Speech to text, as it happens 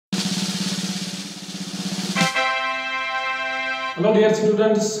Hello dear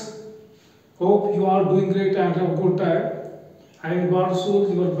students, hope you are doing great and have a good time. I am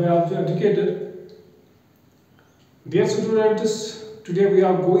Barsul, your biology educator. Dear students, today we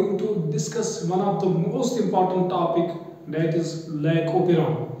are going to discuss one of the most important topic, that is like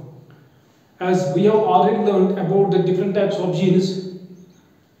Operon. As we have already learned about the different types of genes,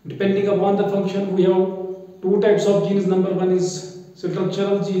 depending upon the function we have two types of genes. Number one is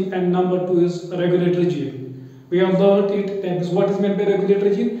structural gene and number two is regulatory gene. We have learned it, that is what is meant by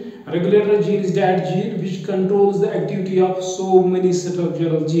regulatory gene. Regulatory gene is that gene which controls the activity of so many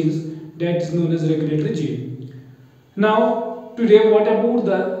structural genes, that is known as regulatory gene. Now today what about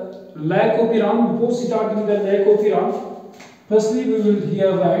the lack Operon? Before starting the lack Operon, firstly we will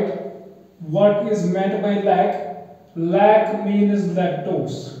here write what is meant by lack. Lac means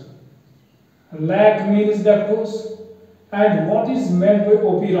lactose. Lac means lactose. And what is meant by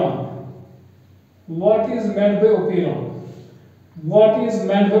Operon? What is meant by Operon? What is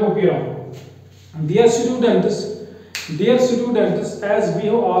meant by Operon? Dear students, as we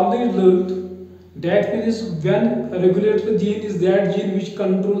have already learned, that means when a regulatory gene is that gene which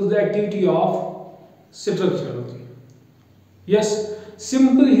controls the activity of structural gene. Yes,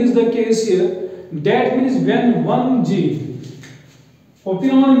 simply is the case here. That means when one gene,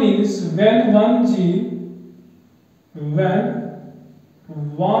 Operon means when one gene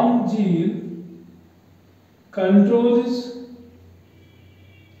controls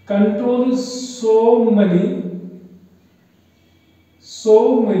so many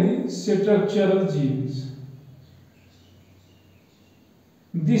structural genes.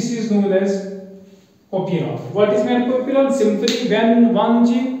 This is known as Operon. What is meant by Operon? Simply when one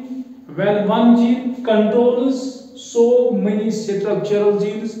gene controls so many structural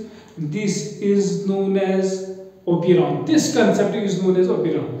genes, this is known as Operon. This concept is known as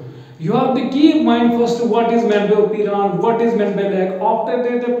Operon. You have to keep in mind first what is meant by Operon, what is meant by lac. After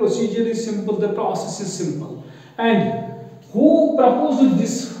that the procedure is simple, the process is simple. And who proposed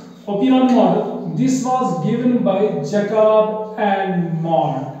this Operon model? This was given by Jacob and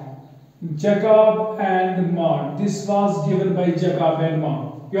Maud. This was given by Jacob and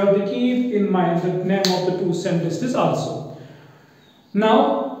Maud. You have to keep in mind the name of the two scientists also.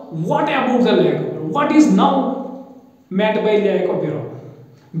 Now, what about the lac? What is now meant by lac Operon?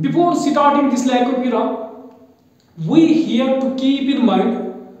 Before starting this lac Operon, we have to keep in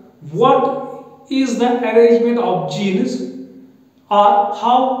mind what is the arrangement of genes, or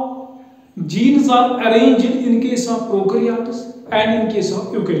how genes are arranged in case of prokaryotes and in case of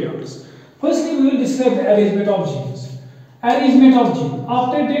eukaryotes. Firstly, we will describe the arrangement of genes. Arrangement of genes.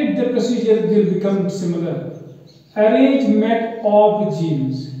 After that, the procedure will become similar. Arrangement of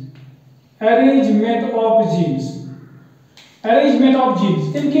genes. Arrangement of genes. Arrangement of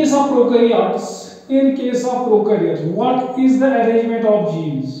genes. In case of prokaryotes, what is the arrangement of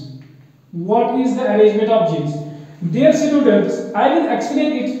genes? What is the arrangement of genes? Dear students, I will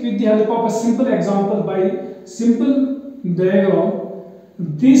explain it with the help of a simple example by simple diagram.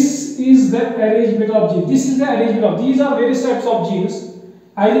 This is the arrangement of genes. This is the arrangement of. These are various types of genes.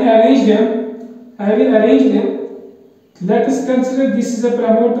 I will arrange them. Let us consider this is a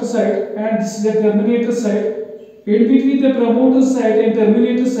promoter site and this is a terminator site. In between the promoter site and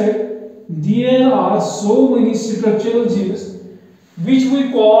terminator site, there are so many structural genes which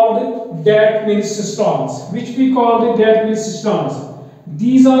we called that means cisterns.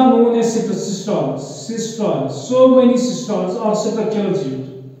 These are known as cisterns. So many cisterns are structural genes.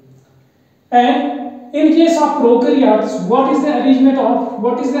 And in case of prokaryotes, what is the arrangement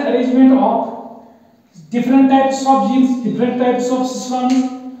of different types of genes, different types of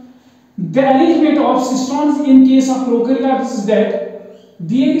cisterns? The arrangement of cisterns in case of prokaryotes is that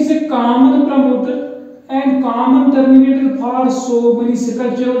there is a common promoter and common terminator for so many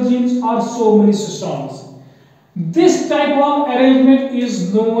structural genes or so many cisterns. This type of arrangement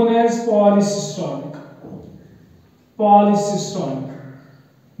is known as polycystonic.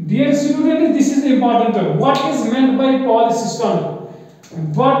 Dear students, this is the important term. What is meant by polycystonic?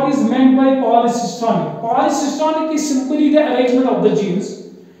 Polycystonic is simply the arrangement of the genes.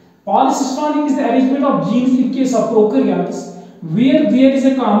 Polycystonic is the arrangement of genes in case of prokaryotes where there is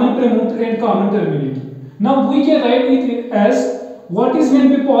a common promoter and common terminator. Now we can write it as what is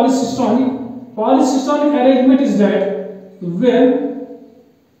meant by polycystonic. Polycystonic arrangement is that when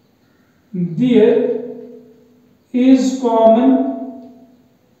there is common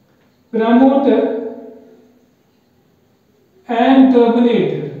promoter and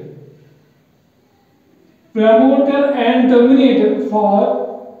terminator for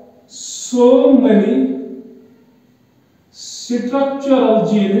so many structural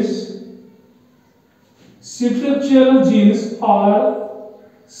genes structural genes are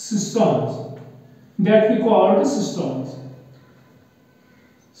cystons, that we call cystons.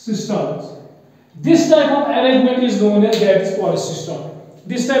 This type of arrangement is known as polycyston.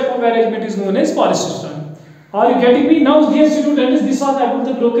 This type of arrangement is known as polycyston. Are you getting me? Now, dear students, this was about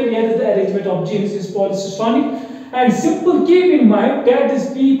the prokaryote. The arrangement of genes is polysystonic. And simple, keep in mind that is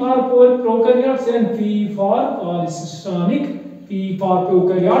P for prokaryotes and P for polysystonic. P for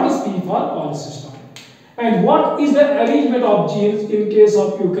prokaryotes, P for polysystonic. And what is the arrangement of genes in case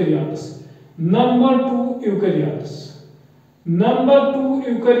of eukaryotes? Number 2 eukaryotes.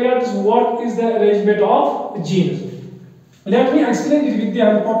 What is the arrangement of genes? Let me explain it with the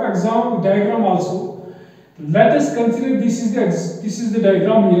help of example diagram also. Let us consider this is the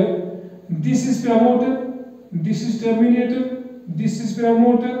diagram here. This is promoter, this is terminator, this is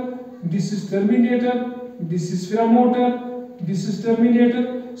promoter, this is terminator, this is promoter, this is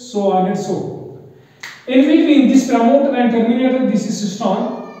terminator, so on and so on. In between this promoter and terminator, this is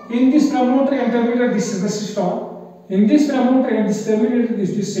cyston. In this promoter and terminator, this is the cyston. In this promoter and this terminator,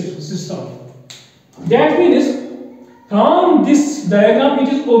 this is cyston. That means from this diagram, it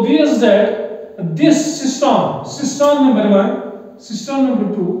is obvious that this cyston number 1, cyston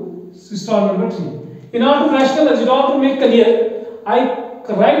number 2, cyston number 3. In order to rationalize, in order to make clear, I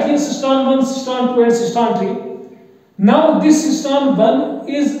write here cyston 1, cyston 2 and cyston 3. Now this cyston 1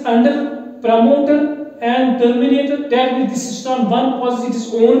 is under promoter and terminator. That means this cyston 1 possesses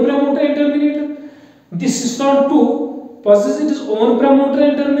its own promoter and terminator. This cyston 2 possesses its own promoter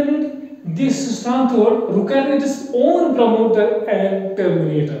and terminator. This cyston 3 requires its own promoter and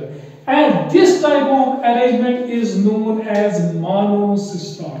terminator. And this type of arrangement is known as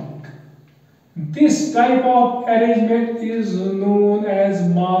monocystonic. This type of arrangement is known as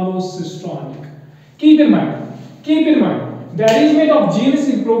monocystonic. Keep in mind, the arrangement of genes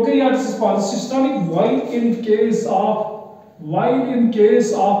in prokaryotes is polycystonic, while in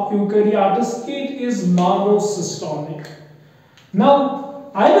case of eukaryotes it is monocystonic.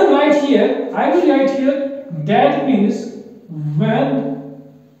 Now I will write here that means when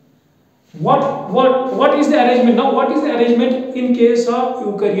what is the arrangement? Now what is the arrangement in case of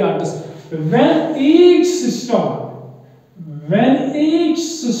eukaryotes? When each system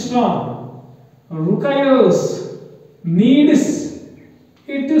requires needs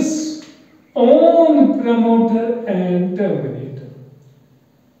its own promoter and terminator.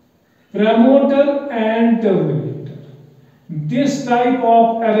 This type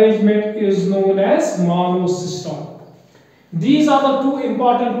of arrangement is known as monocystonic. These are the two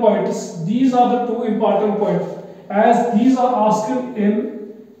important points. As these are asked in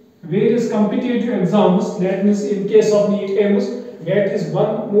various competitive exams. That means in case of NEET AIMS, that is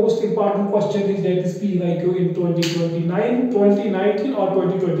one most important question is that is PYQ in 2019 or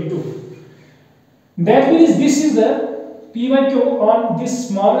 2022. That means this is the PYQ on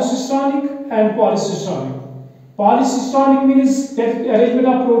this monocystonic and polycystonic. Polycystonic means that arrangement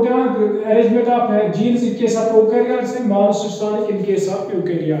of genes in case of prokaryotes and monocystonic in case of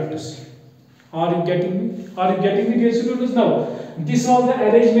eukaryotes. Are you getting me, dear students? Now, this was the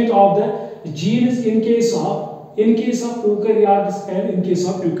arrangement of the genes in case of prokaryotes and in case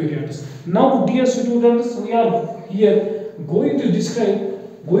of eukaryotes. Now, dear students, we are here going to describe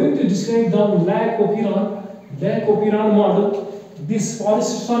the lac Operon model. This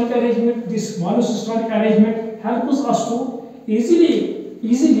polycystonic arrangement, this monocystonic arrangement helps us to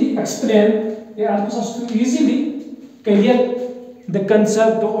easily explain, helps us to easily clear the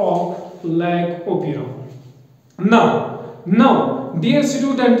concept of lac Operon. Now, dear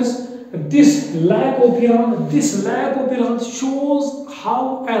students, this lac Operon shows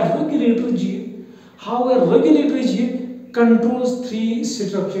how a regulator gene controls three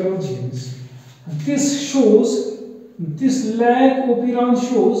structural genes. This lac Operon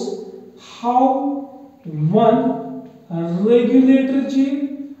shows how one regulator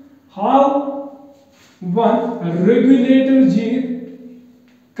gene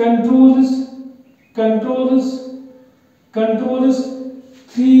controls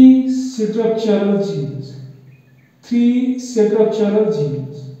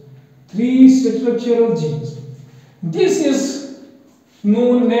three structural genes. This is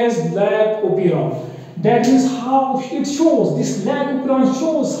known as lac Operon. That is how it shows, this lac Operon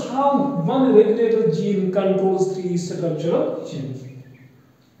shows how one regulator gene controls three structural genes.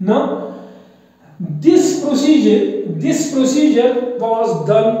 Now, this procedure was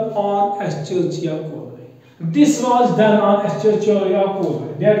done on Escherichia coli.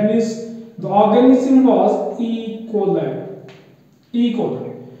 That means the organism was E. coli.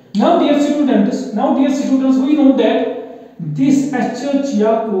 Now, dear students, we know that this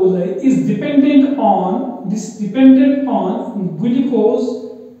Escherichia coli is dependent on glucose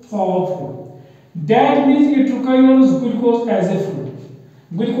for food. That means it requires glucose as a food.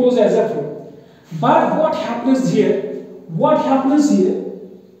 But what happens here?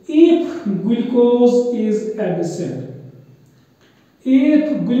 If glucose is absent?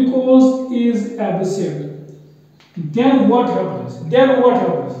 Then what happens?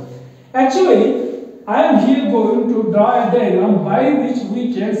 Actually, I am here going to draw a diagram by which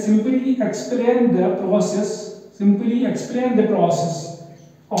we can simply explain the process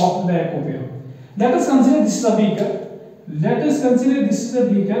of Operon. Let us consider this is a beaker.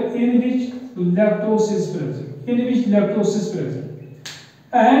 In which lactose is present.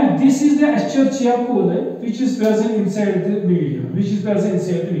 And this is the Escherichia coli which is present inside the medium.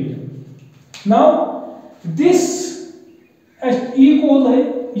 Now, this E.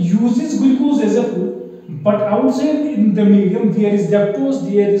 coli uses glucose as a food, but outside in the medium there is lactose,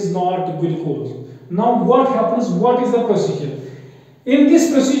 there is not glucose. Now what happens? What is the procedure? In this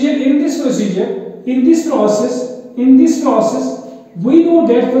process, we know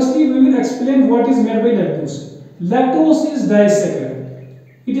that firstly we will explain what is meant by lactose. Lactose is disaccharide.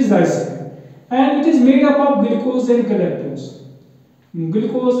 It is disaccharide, and it is made up of glucose and galactose.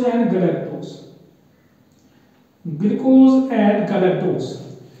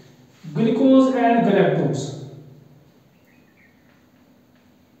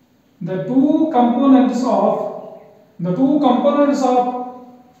 The two components of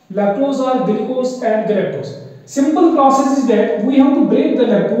lactose are glucose and galactose. Simple process is that we have to break the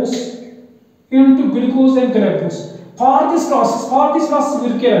lactose into glucose and galactose. For this process we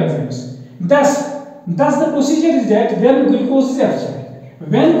require enzymes. Thus the procedure is that when glucose is absent,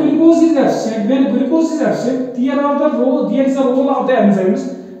 there is a role of the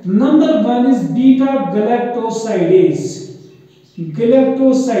enzymes. Number one is beta galactosidase.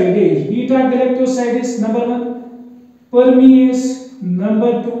 Beta galactosidase number one, permease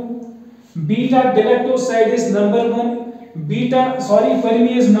number two, beta galactosidase number one,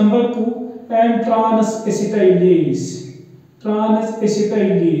 permease number two, and transacetylase.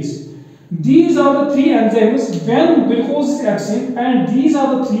 These are the three enzymes when glucose is absent, and these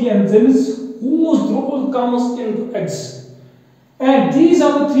are the three enzymes whose role comes into X. And these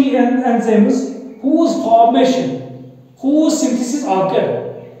are the three enzymes whose synthesis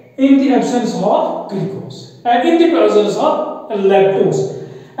occur in the absence of glucose and in the presence of lactose.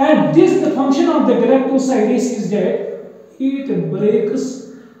 And the function of the galactosidase is that it breaks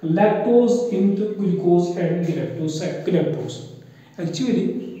lactose into glucose and galactose.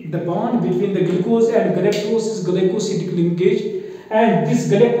 Actually, the bond between the glucose and galactose is glycosidic linkage, and this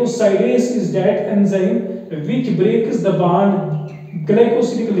galactosidase is that enzyme which breaks the bond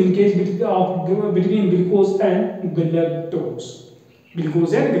glycosidic linkage between glucose and galactose.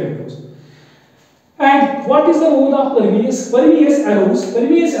 And what is the role of permease? Permease allows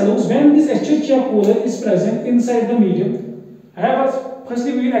when this Escherichia coli is present inside the medium.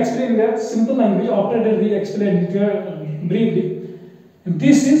 Firstly, we will explain the simple language. After that, we explain it briefly.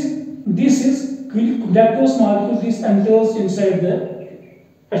 This is lactose molecule. This enters inside the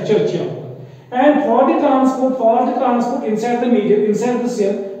Escherichia. And for the transport inside the medium, inside the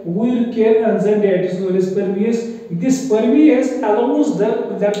cell, we require enzyme that is known as permease. This permease allows the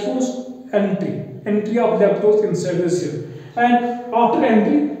lactose entry of lactose inside the cell. And after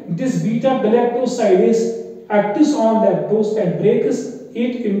entry, this beta galactosidase acts on lactose and breaks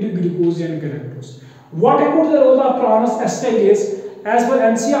it into glucose and galactose. What about the role of transacetylase? As per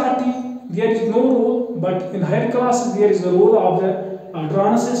NCERT, there is no role, but in higher classes there is the role of the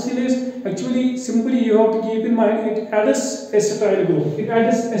transacetylase. Actually, simply you have to keep in mind it adds acetyl group. Only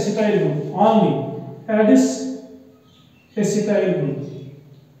adds acetyl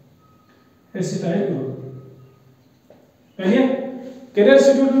group. Clear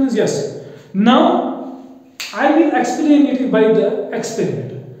students? Yes. Now I will explain it by the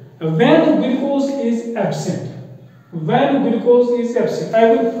experiment. When glucose is absent, I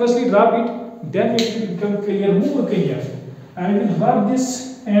will firstly rub it, then it will become more clear. I will rub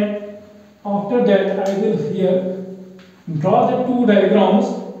this, and after that I will here draw the two diagrams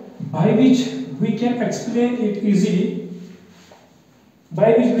by which we can explain it easily.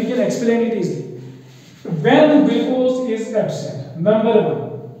 When glucose is absent, number one,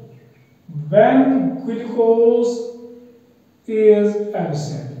 when glucose is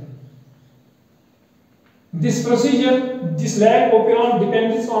absent, this procedure, this lag Operon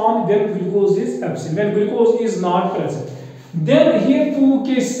depends on when glucose is absent. When glucose is not present, then here two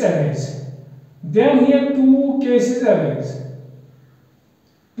cases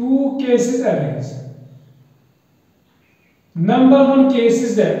arise. Number one case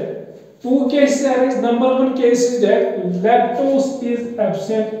is that two cases arise. Number one case is that lactose is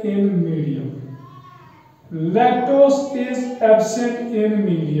absent in medium. Lactose is absent in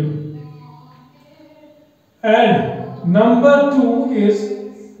medium. And number two is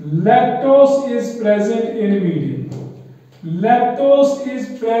lactose is present in medium. Lactose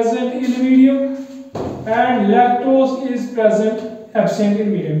is present in medium and lactose is absent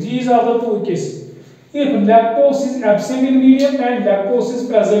in medium. These are the two cases. If lactose is absent in medium and lactose is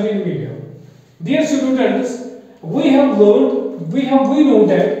present in medium. Dear students, we know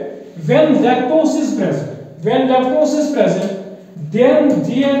that when lactose is present, then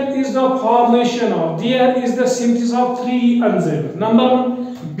there is the synthesis of three enzymes. Number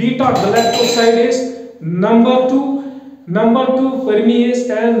one, beta galactosidase. Number two, permease,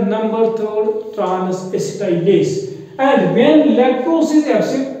 and number third, trans-acetylase. And when lactose is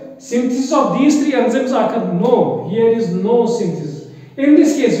absent, synthesis of these three enzymes occur. No, here is no synthesis. In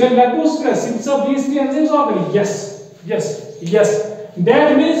this case, when lactose is present, synthesis of these three enzymes occur. Yes.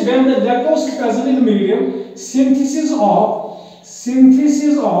 That means when the lactose is present in the medium, synthesis of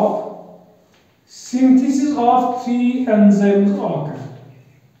three enzymes occur.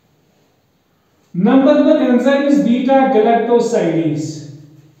 Number one enzyme is beta galactosidase.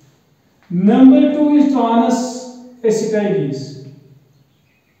 Number two is trans-acetylase.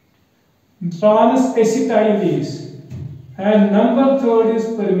 And number third is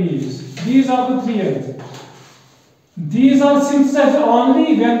permease. These are the three enzymes. These are synthesized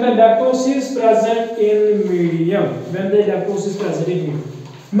only when the lactose is present in medium.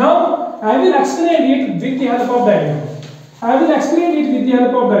 Now, I will explain it with the help of diagram.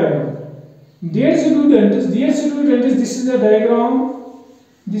 Dear students, this is the diagram.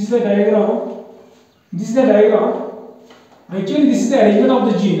 Actually, this is the arrangement of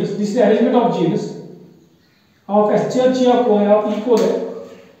the genus. Of Escherichia coli, of E. coli.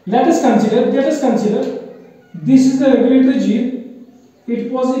 Let us consider. This is the regulatory gene.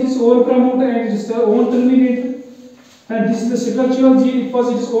 It was its own promoter and it is the own terminator. And this is the structural gene. It was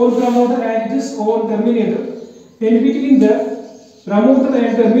its own promoter and it is own terminator. In between the promoter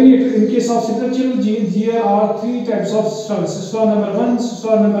and terminator, in case of structural gene, there are three types of cystron. Cystron number 1,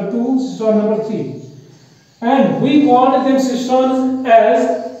 cystron number 2, cystron number 3. And we called them cystones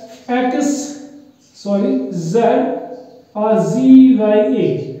as Z or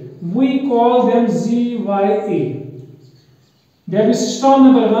ZYA. We call them ZYA. That is cystone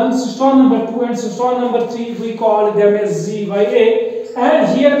number 1, cystone number 2 and cystone number 3. We call them as ZYA. And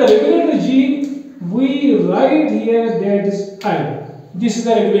here the regulatory gene, we write here that is I. This is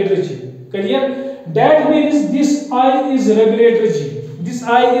the regulatory gene. Clear? That means this I is regulatory gene. This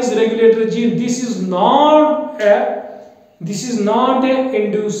is not a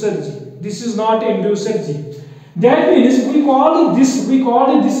inducer gene. That means we call this, we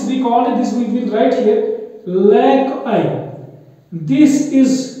will write here lac I. This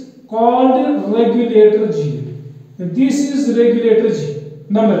is called regulator gene.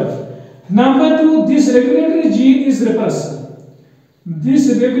 Number one. Number two, this regulatory gene is repressor.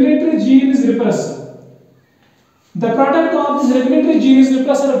 The product of this regulatory gene is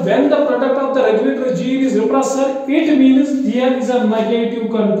repressor. When the product of the regulatory gene is repressor, it means there is a negative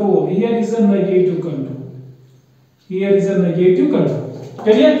control. Here is a negative control.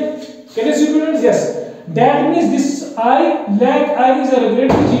 Clear, students? Yes. That means this lac I is a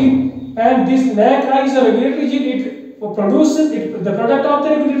regulatory gene, and this lac I is a regulatory gene. It produces the product of the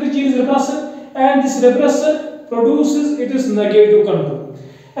regulatory gene is repressor, and this repressor produces it is negative control.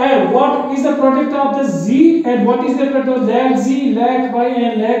 And what is the product of the Z and what is the product of lac Z, lac Y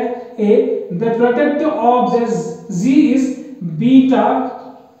and lac A? The product of the Z is beta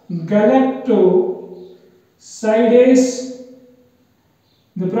galactosidase.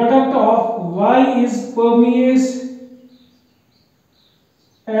 The product of Y is permease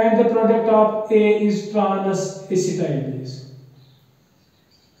and the product of A is trans-acetylase.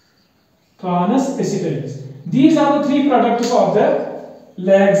 These are the three products of the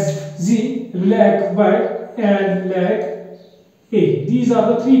lac Z, lac Y and lac A. These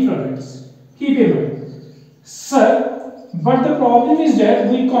are the three products. Keep in mind. Sir, but the problem is that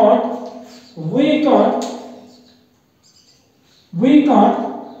we can't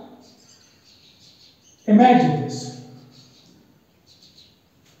imagine this.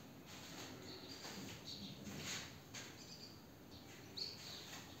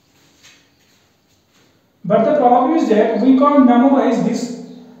 But the problem is that we can't memorize this.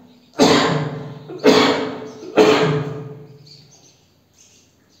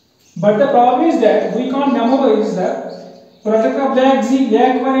 But the problem is that we can't memorize the product of lac Z,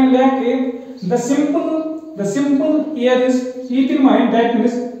 lac Y and lac A. The simple simple here is, keep in mind, that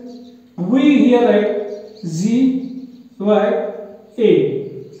means we here write Z Y A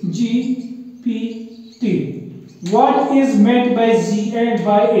G P T. What is meant by Z and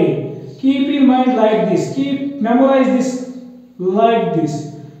by A? Keep in mind like this. Memorize this like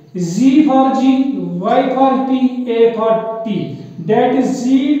this. Z for G, Y for P, A for T. That is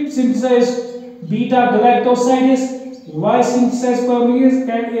Z synthesized beta galactosidase, Y synthesized permease,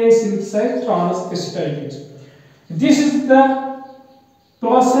 and A synthesized transacetylase. This is the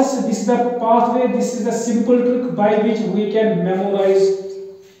process, this is the pathway, this is the simple trick by which we can memorize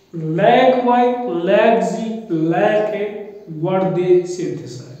lag Y, lag Z, lag A, what they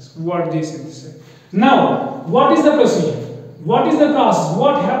synthesize. Now, what is the procedure? What is the process?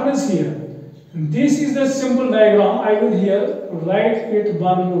 What happens here? This is the simple diagram. I will here write it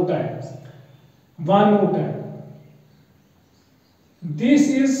one more time. This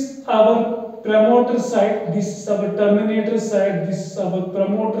is our promoter side, this is our terminator side, this is our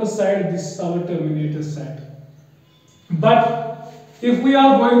promoter side, this is our terminator side. But if we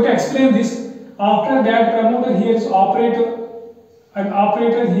are going to explain this, after that promoter here is operator, and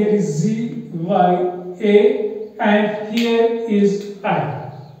operator here is Z, Y, A, and here is I.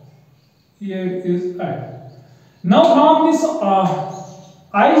 Now from this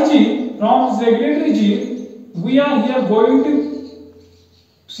IG, from this regulatory gene, we are here going to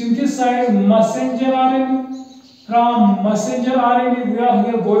synthesize messenger RNA. From messenger RNA, we are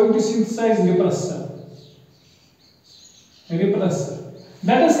here going to synthesize repressor.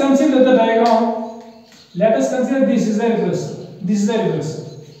 Let us consider the diagram. Let us consider this is a repressor. This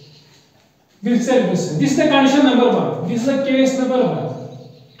is the condition number 1. This is the case number 1.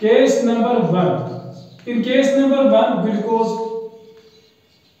 In case number 1, glucose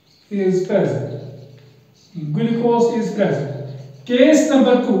is present. Case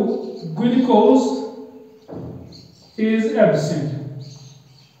number 2, glucose is absent.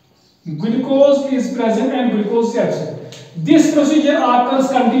 Glucose is present and glucose is absent. This procedure occurs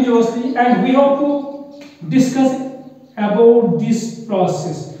continuously, and we have to discuss about this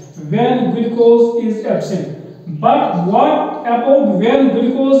process when glucose is absent. But what about when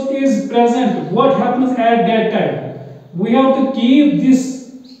glucose is present? What happens at that time? We have to keep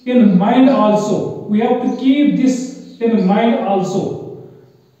this in mind also.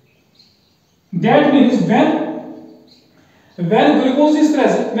 That means when glucose is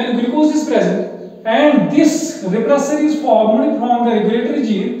present, and this repressor is formed from the regulatory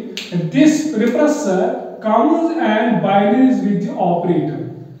gene, this repressor comes and binds with the operator.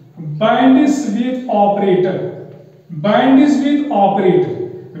 When it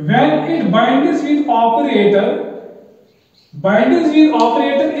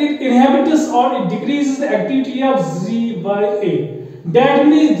it inhibits or it decreases the activity of Z by A. That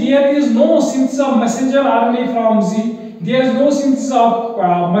means there is no synthesis of messenger RNA from Z, there is no synthesis of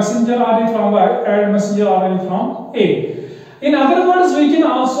messenger RNA from Y and messenger RNA from A. In other words, we can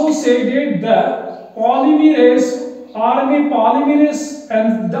also say that the RNA polymerase,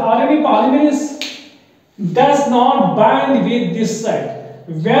 and the RNA polymerase does not bind with this site.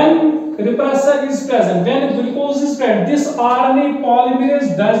 When repressor is present, when glucose is present, this RNA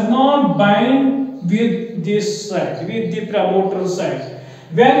polymerase does not bind with this site, with the promoter site.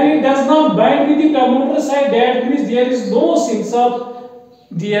 When it does not bind with the promoter site, that means there is no synthesis of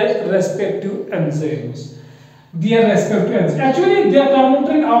their respective enzymes. Actually, they are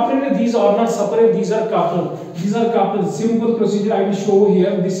promoter and operator. These are not separate. These are coupled. Simple procedure I will show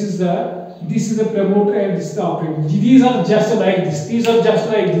here. This is the promoter and this is the operator. These are just like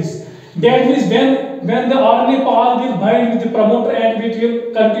this. That means when the RNA pol will bind with the promoter and it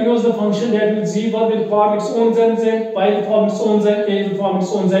will continue the function, that means Z1 will form its own enzyme, Y will form its own enzyme, A will form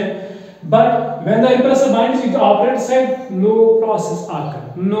its own enzyme. But when the repressor binds with the operator side, no process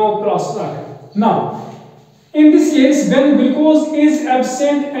occurs. Now, in this case, when glucose is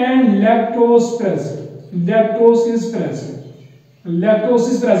absent and lactose is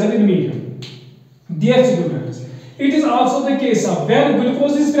present in medium. Dear students, it is also the case of when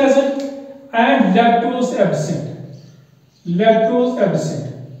glucose is present and lactose absent.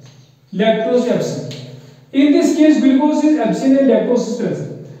 In this case, glucose is absent and lactose is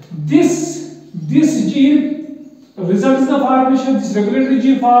present. This gene results in the formation. This regulatory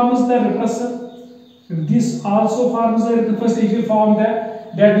gene forms the repressor. This also forms the first it will form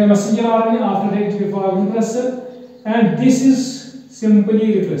that messenger RNA. After that, it will form repressor, and this is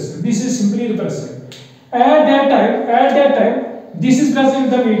simply repressor. At that time, this is present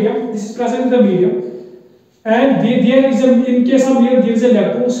in the medium. And there is in case of here, there is a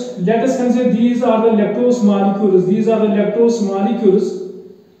lactose. Let us consider these are the lactose molecules.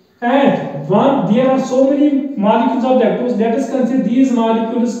 And one, there are so many molecules of lactose. Let us consider these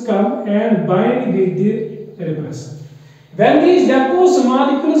molecules come and bind with the repressor. When these lactose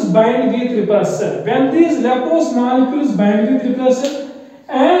molecules bind with repressor,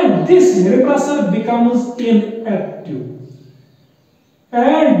 and this repressor becomes inactive.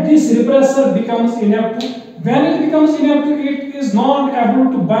 When it becomes inactive, it is not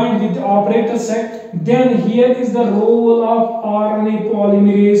able to bind with the operator site. Then here is the role of RNA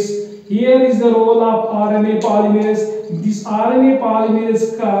polymerase. This RNA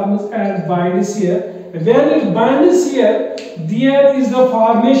polymerase comes and binds here. When it binds here, there is the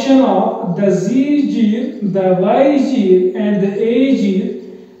formation of the Z gene, the Y gene, and the A gene.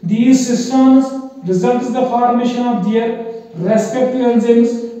 These systems result in the formation of their respective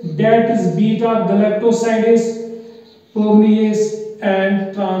enzymes, that is beta galactosidase, permease,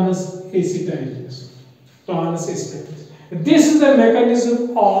 and transacetylase. This is the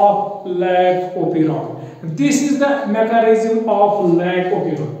mechanism of lac operon.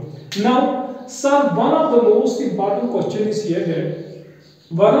 Now, sir, one of the most important question is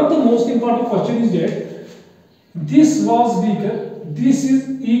that this was bigger, this is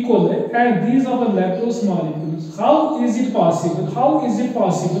E. coli, and these are the lactose molecules. How is it possible?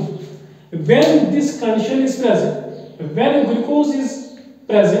 When this condition is present, when glucose is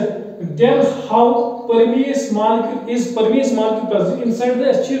present, then how permease molecule present inside the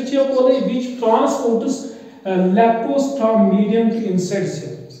Escherichia coli, which transports lactose from medium to inside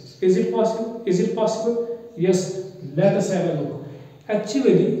cell. Is it possible? Yes. Let us have a look.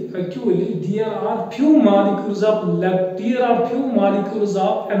 Actually, there are few molecules of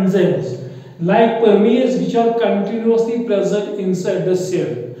enzymes like permease which are continuously present inside the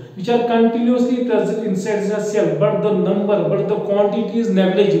cell. But the quantity is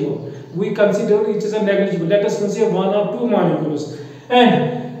negligible. We consider it is a negligible. Let us consider one or two molecules.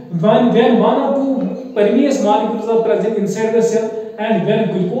 And when one or two permease molecules are present inside the cell, and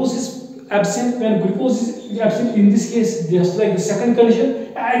when glucose is absent, in this case, just like the second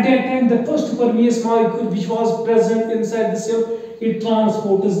condition, at that time the first permease molecule which was present inside the cell, it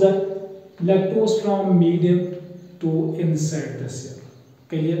transports the lactose from medium to inside the cell.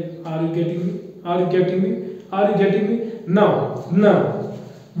 Clear? Are you getting me? Now,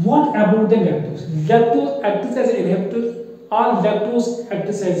 what about the lactose? Lactose acts as an inhibitor, or lactose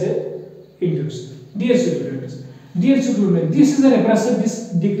acts as an inducer. Dear students, this is the repressor. This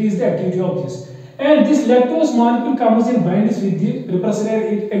decreases the activity of this. And this lactose molecule comes and binds with the repressor and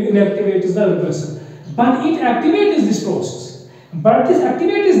it inactivates the repressor. But it activates this process.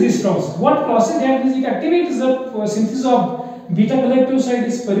 What process happens? It activates the synthesis of beta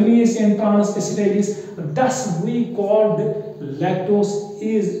galactosidase, permease, and transacetylase. Thus, we called lactose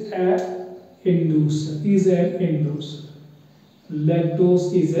is an inducer.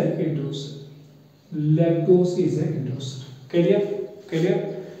 Lactose is an inducer. Clear?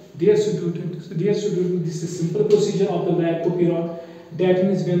 Dear students, this is simple procedure of the lac operon. That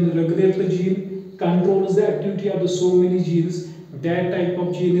means when the regulatory gene controls the activity of the so many genes, that type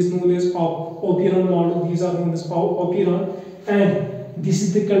of gene is known as operon model. These are known as operon. And this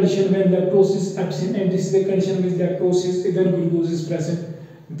is the condition when lactose is absent, and this is the condition when glucose is present.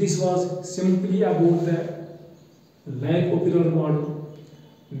 This was simply about the lac operon model.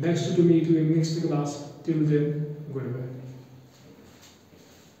 Next to meet you in next class. Till then, goodbye.